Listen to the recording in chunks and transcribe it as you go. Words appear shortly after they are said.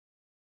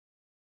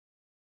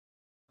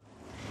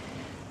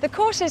The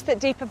courses that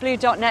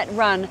DeeperBlue.net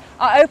run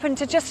are open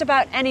to just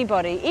about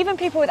anybody, even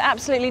people with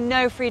absolutely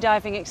no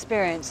freediving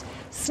experience.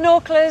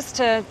 Snorkelers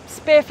to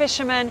spear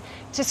fishermen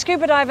to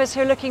scuba divers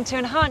who are looking to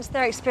enhance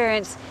their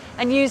experience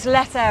and use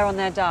less air on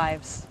their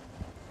dives.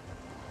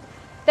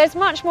 There's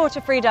much more to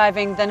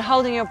freediving than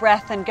holding your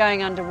breath and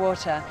going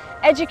underwater.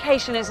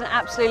 Education is an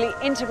absolutely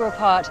integral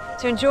part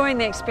to enjoying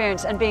the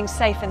experience and being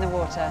safe in the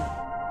water.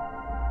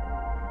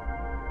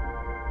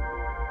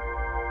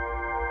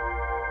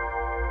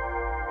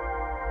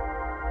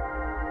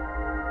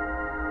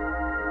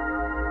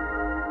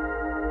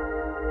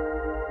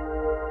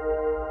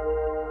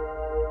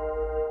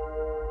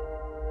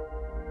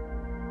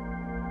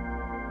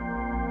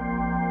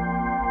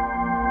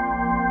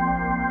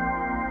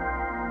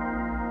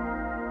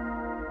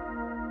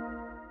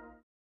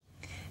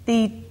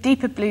 The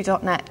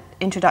DeeperBlue.net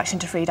Introduction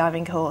to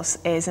Freediving course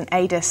is an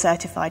ADA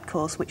certified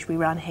course which we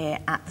run here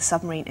at the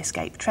Submarine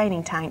Escape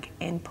Training Tank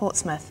in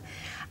Portsmouth,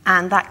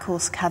 and that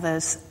course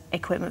covers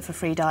equipment for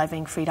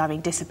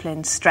freediving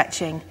disciplines,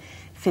 stretching,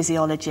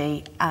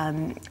 physiology,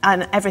 and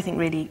everything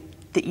really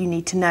that you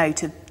need to know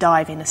to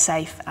dive in a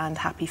safe and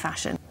happy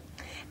fashion.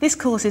 This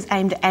course is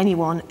aimed at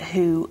anyone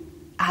who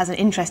has an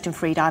interest in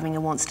freediving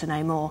and wants to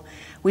know more.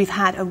 We've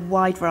had a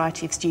wide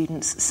variety of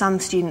students. Some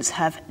students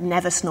have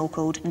never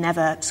snorkeled,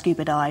 never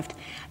scuba dived.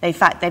 In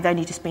fact, they've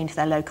only just been to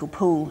their local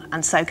pool,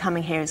 and so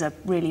coming here is a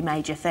really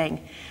major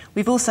thing.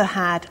 We've also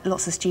had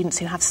lots of students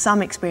who have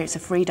some experience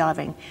of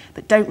freediving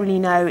but don't really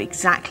know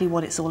exactly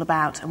what it's all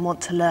about and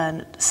want to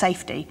learn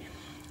safety.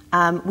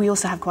 We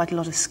also have quite a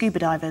lot of scuba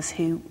divers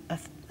who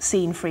have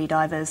seen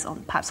freedivers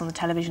perhaps on the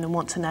television and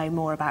want to know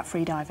more about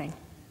freediving.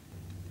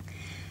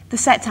 The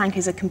Set Tank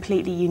is a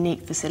completely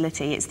unique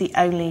facility. It's the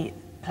only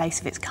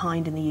place of its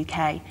kind in the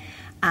UK,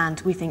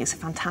 and we think it's a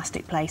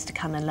fantastic place to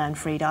come and learn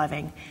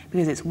freediving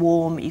because it's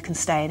warm, you can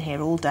stay in here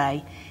all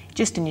day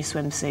just in your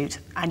swimsuit,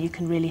 and you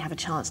can really have a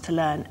chance to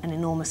learn an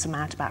enormous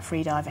amount about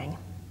freediving.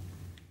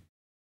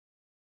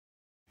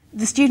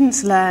 The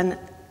students learn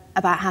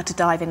about how to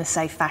dive in a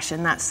safe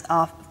fashion. That's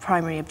our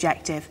primary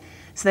objective.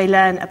 So they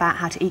learn about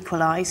how to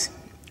equalise,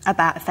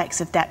 about effects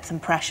of depth and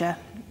pressure,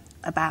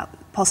 about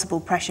possible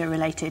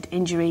pressure-related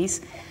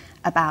injuries,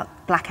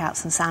 about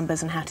blackouts and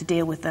sandbars and how to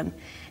deal with them.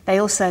 They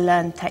also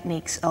learn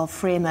techniques of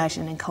free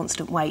immersion and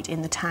constant weight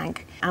in the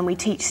tank, and we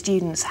teach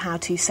students how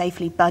to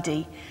safely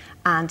buddy,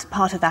 and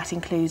part of that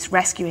includes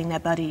rescuing their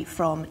buddy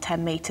from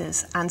 10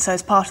 metres. And so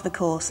as part of the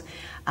course,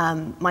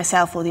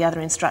 myself or the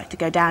other instructor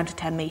go down to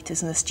 10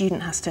 metres and the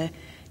student has to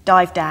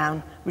dive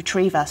down,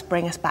 retrieve us,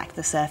 bring us back to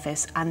the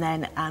surface, and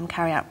then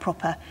carry out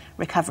proper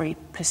recovery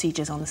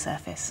procedures on the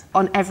surface.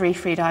 On every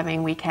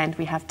freediving weekend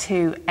we have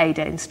 2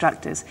 ADA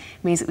instructors.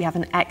 It means that we have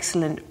an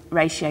excellent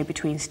ratio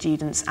between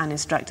students and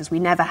instructors. We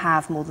never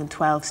have more than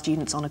 12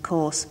 students on a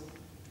course,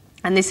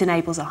 and this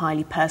enables a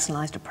highly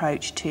personalised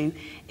approach to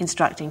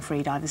instructing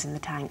freedivers in the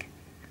tank.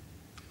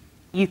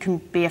 You can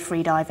be a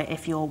freediver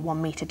if you're 1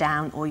 metre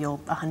down or you're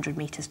 100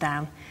 metres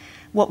down.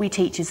 What we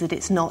teach is that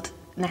it's not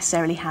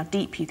necessarily how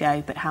deep you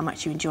go, but how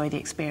much you enjoy the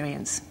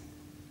experience.